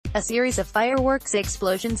A series of fireworks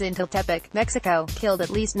explosions in Tultepec, Mexico, killed at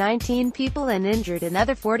least 19 people and injured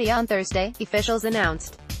another 40 on Thursday, officials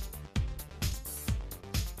announced.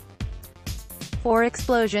 4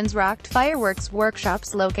 explosions rocked fireworks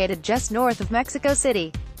workshops located just north of Mexico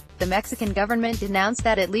City. The Mexican government announced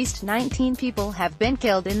that at least 19 people have been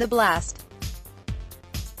killed in the blast.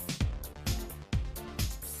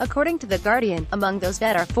 According to The Guardian, among those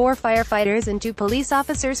dead are 4 firefighters and 2 police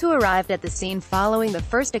officers who arrived at the scene following the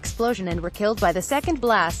first explosion and were killed by the second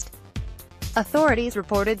blast. Authorities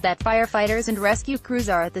reported that firefighters and rescue crews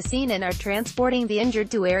are at the scene and are transporting the injured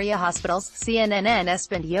to area hospitals, CNN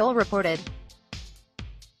Español reported.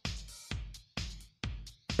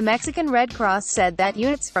 The Mexican Red Cross said that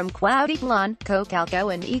units from Cuautitlán,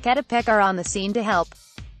 Cocalco and Ecatepec are on the scene to help.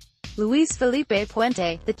 Luis Felipe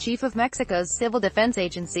Puente, the chief of Mexico's Civil Defense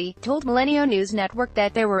Agency, told Milenio News Network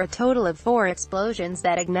that there were a total of 4 explosions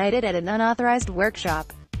that ignited at an unauthorized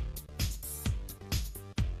workshop.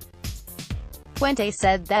 Puente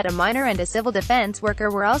said that a miner and a civil defense worker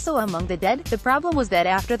were also among the dead. The problem was that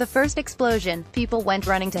after the first explosion, people went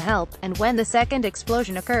running to help, and when the second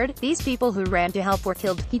explosion occurred, these people who ran to help were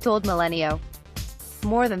killed, he told Milenio.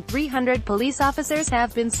 More than 300 police officers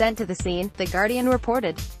have been sent to the scene, The Guardian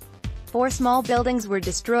reported. 4 small buildings were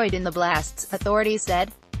destroyed in the blasts, authorities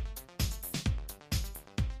said.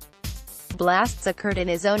 Blasts occurred in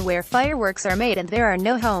a zone where fireworks are made and there are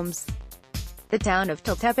no homes. The town of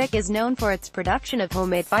Tultepec is known for its production of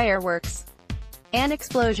homemade fireworks. An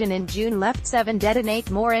explosion in June left 7 dead and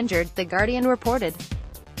 8 more injured, The Guardian reported.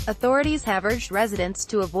 Authorities have urged residents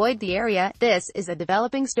to avoid the area. This is a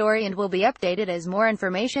developing story and will be updated as more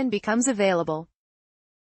information becomes available.